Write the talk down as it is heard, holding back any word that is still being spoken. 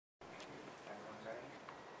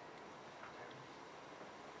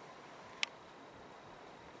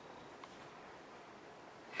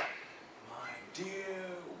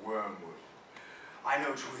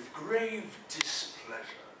note with grave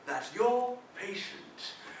displeasure that your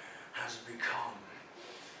patient has become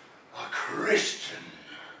a Christian.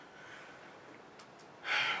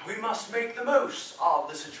 We must make the most of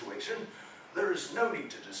the situation. There is no need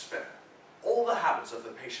to despair. All the habits of the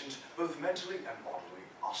patient, both mentally and bodily,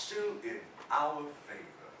 are still in our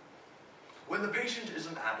favor. When the patient is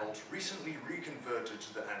an adult recently reconverted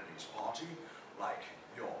to the enemy's party, like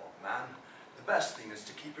your man, the best thing is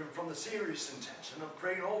to keep him from the serious intention of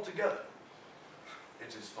praying altogether.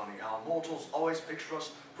 It is funny how mortals always picture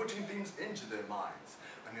us putting things into their minds,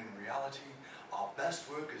 and in reality, our best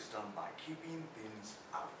work is done by keeping things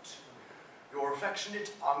out. Your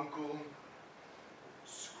affectionate uncle,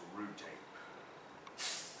 Screwtape.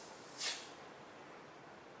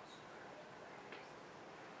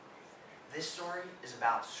 This story is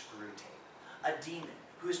about Screwtape, a demon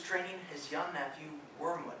who is training his young nephew,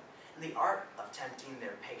 Wormwood, in the art of tempting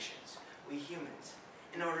their patients, we humans,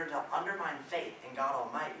 in order to undermine faith in God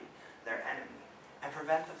Almighty, their enemy, and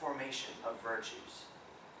prevent the formation of virtues.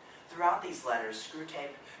 Throughout these letters,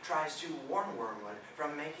 Screwtape tries to warn Wormwood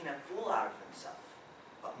from making a fool out of himself,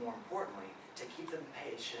 but more importantly, to keep the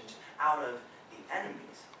patient out of the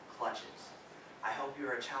enemy's clutches. I hope you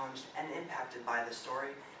are challenged and impacted by this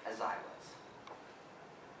story as I was.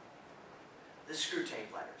 The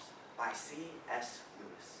Screwtape Letters by C.S.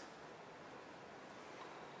 Lewis.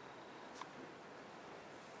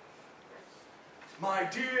 My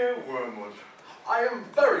dear Wormwood, I am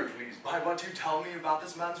very pleased by what you tell me about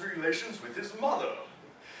this man's relations with his mother.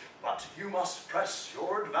 But you must press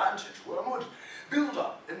your advantage, Wormwood. Build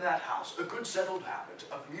up in that house a good settled habit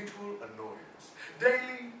of mutual annoyance,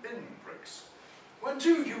 daily pinpricks. When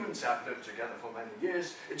two humans have lived together for many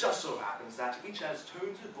years, it just so happens that each has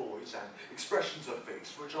tones of voice and expressions of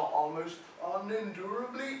face which are almost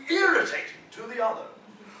unendurably irritating to the other.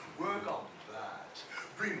 Work on that.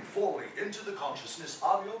 Bring fully into the consciousness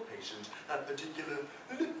of your patient that particular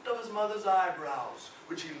lift of his mother's eyebrows,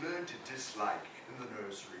 which he learned to dislike in the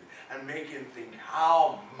nursery, and make him think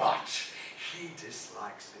how much he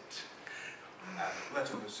dislikes it. And let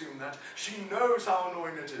him assume that she knows how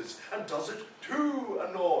annoying it is, and does it to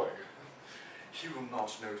annoy. He will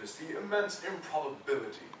not notice the immense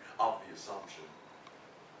improbability of the assumption.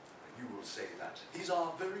 You will say that these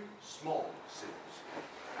are very small sins,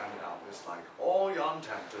 and doubtless, like all young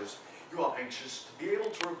tempters, you are anxious to be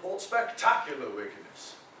able to report spectacular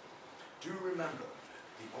wickedness. Do remember,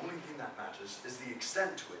 the only thing that matters is the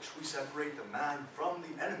extent to which we separate the man from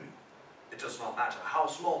the enemy. It does not matter how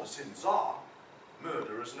small the sins are.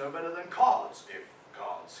 Murder is no better than cards, if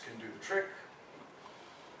cards can do the trick.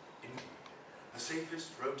 Indeed, the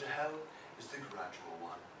safest road to hell is the gradual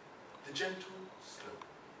one, the gentle slope,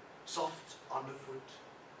 soft underfoot,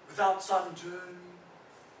 without sudden turns,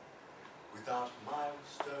 without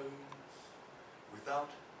milestones,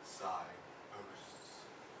 without signposts.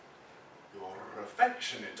 Your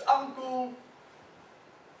affectionate uncle,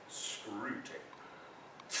 Screwtape.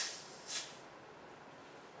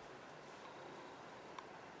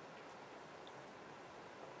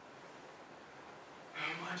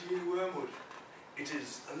 My dear Wormwood, it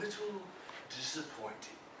is a little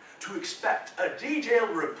disappointing to expect a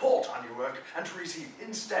detailed report on your work and to receive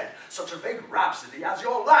instead such a vague rhapsody as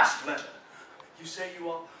your last letter. You say you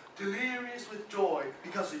are delirious with joy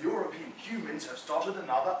because the European humans have started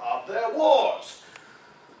another of their wars.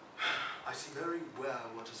 I see very well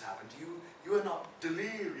what has happened to you. You are not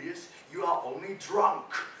delirious, you are only drunk.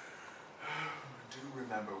 Do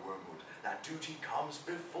remember, Wormwood, that duty comes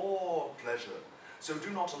before pleasure. So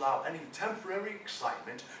do not allow any temporary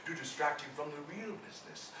excitement to distract you from the real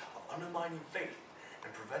business of undermining faith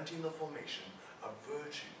and preventing the formation of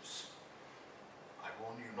virtues. I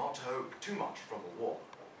warn you not to hope too much from a war.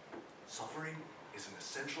 Suffering is an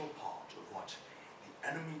essential part of what the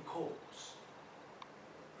enemy calls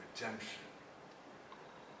redemption.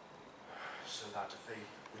 So that a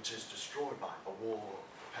faith which is destroyed by a war or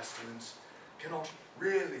pestilence cannot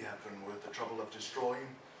really have been worth the trouble of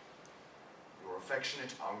destroying. Your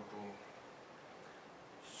affectionate uncle,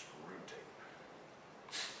 Screwtape.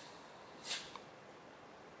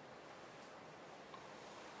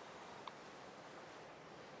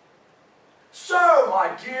 So,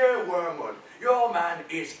 my dear Wormwood, your man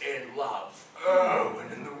is in love. Oh,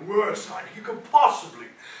 and in the worst kind you could possibly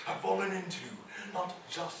have fallen into. Not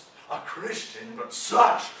just a Christian, but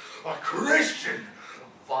such a Christian.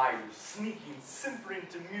 Vile, sneaking, simpering,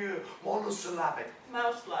 demure, monosyllabic,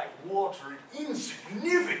 mouse-like, watery,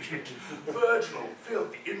 insignificant, virginal,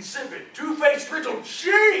 filthy, insipid, two-faced little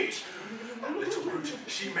cheat! That little brute,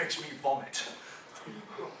 she makes me vomit.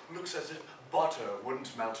 Looks as if butter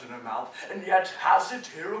wouldn't melt in her mouth, and yet has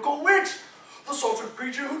satirical wit. The sort of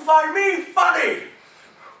creature who'd find me funny.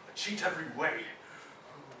 A cheat every way.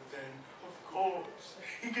 Oh, then, of course,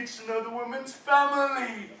 he gets to know the woman's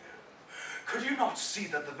family. Could you not see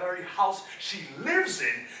that the very house she lives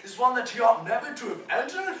in is one that he ought never to have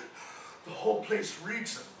entered? The whole place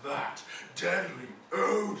reeks of that deadly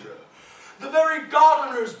odor. The very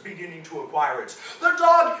gardener's beginning to acquire it. The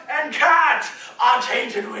dog and cat are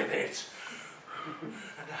tainted with it.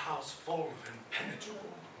 And a house full of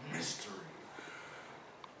impenetrable mystery.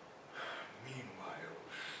 Meanwhile,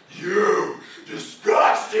 you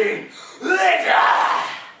disgusting litter!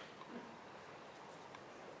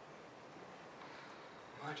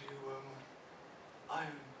 My dear Wormwood, I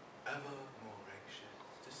am ever more anxious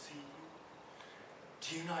to see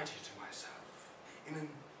you, united to myself in an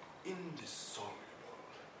indissoluble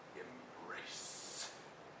embrace.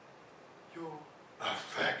 Your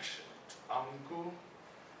affectionate uncle,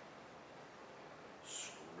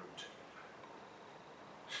 Screwtape.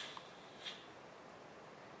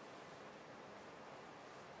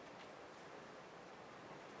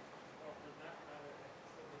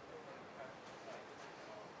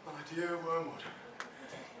 My dear Wormwood,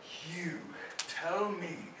 you tell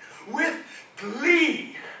me with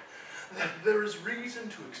glee that there is reason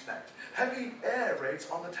to expect heavy air raids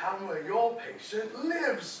on the town where your patient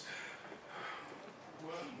lives.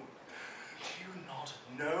 Wormwood, do you not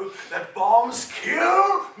know that bombs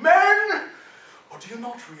kill men? Or do you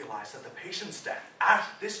not realize that the patient's death at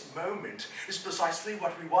this moment is precisely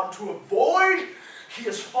what we want to avoid? He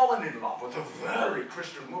has fallen in love with a very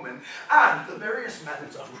Christian woman, and the various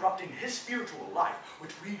methods of corrupting his spiritual life,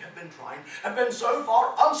 which we have been trying, have been so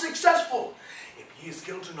far unsuccessful. If he is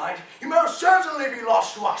killed tonight, he must certainly be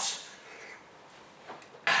lost to us.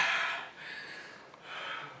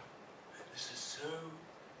 This is so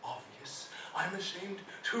obvious, I'm ashamed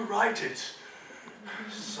to write it.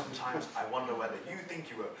 Sometimes I wonder whether you think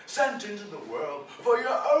you were sent into the world for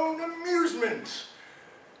your own amusement.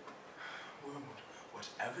 Wormwood,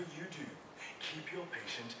 whatever you do, keep your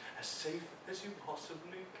patient as safe as you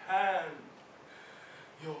possibly can.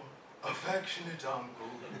 Your affectionate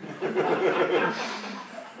uncle,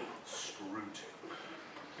 Screwtape.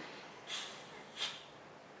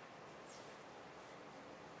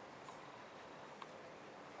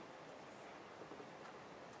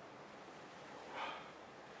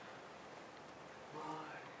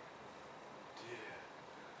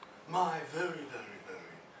 My very, very,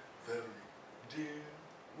 very, very dear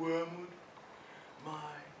Wormwood,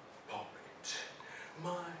 my puppet,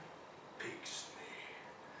 my pig's knee.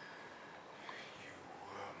 You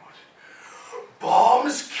Wormwood.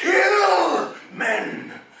 Bombs kill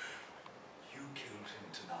men! You killed him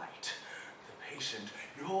tonight. The patient,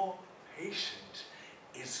 your patient,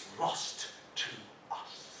 is lost to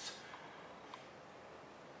us.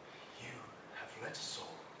 You have let us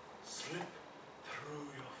all slip through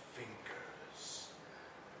your fingers.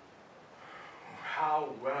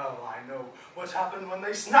 How well I know what happened when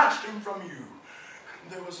they snatched him from you.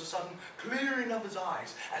 There was a sudden clearing of his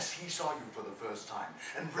eyes as he saw you for the first time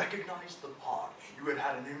and recognized the part you had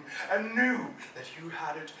had in him and knew that you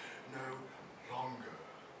had it no longer.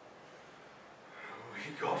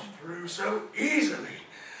 He got through so easily.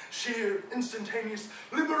 Sheer instantaneous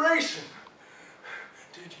liberation.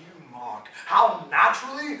 Did you mark how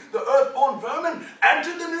naturally the earthborn vermin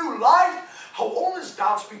entered the new life? How all his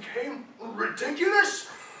doubts became ridiculous?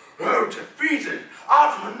 Oh, defeated,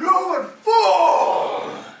 outmaneuvered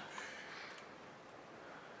fool!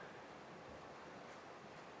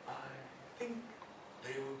 I think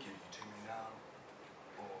they will give you to me now,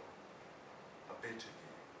 or a bit of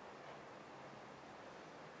you.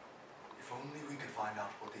 If only we could find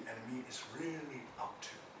out what the enemy is really up to.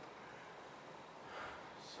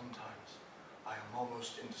 Sometimes I am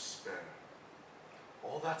almost in despair.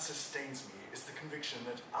 All that sustains me is the conviction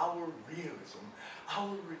that our realism,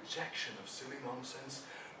 our rejection of silly nonsense,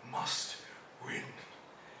 must win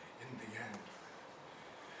in the end.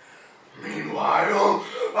 Meanwhile,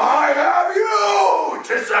 I have you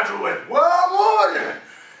to settle with, Wormwood!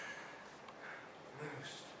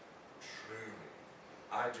 Most truly,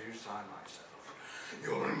 I do sign myself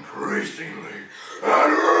your increasingly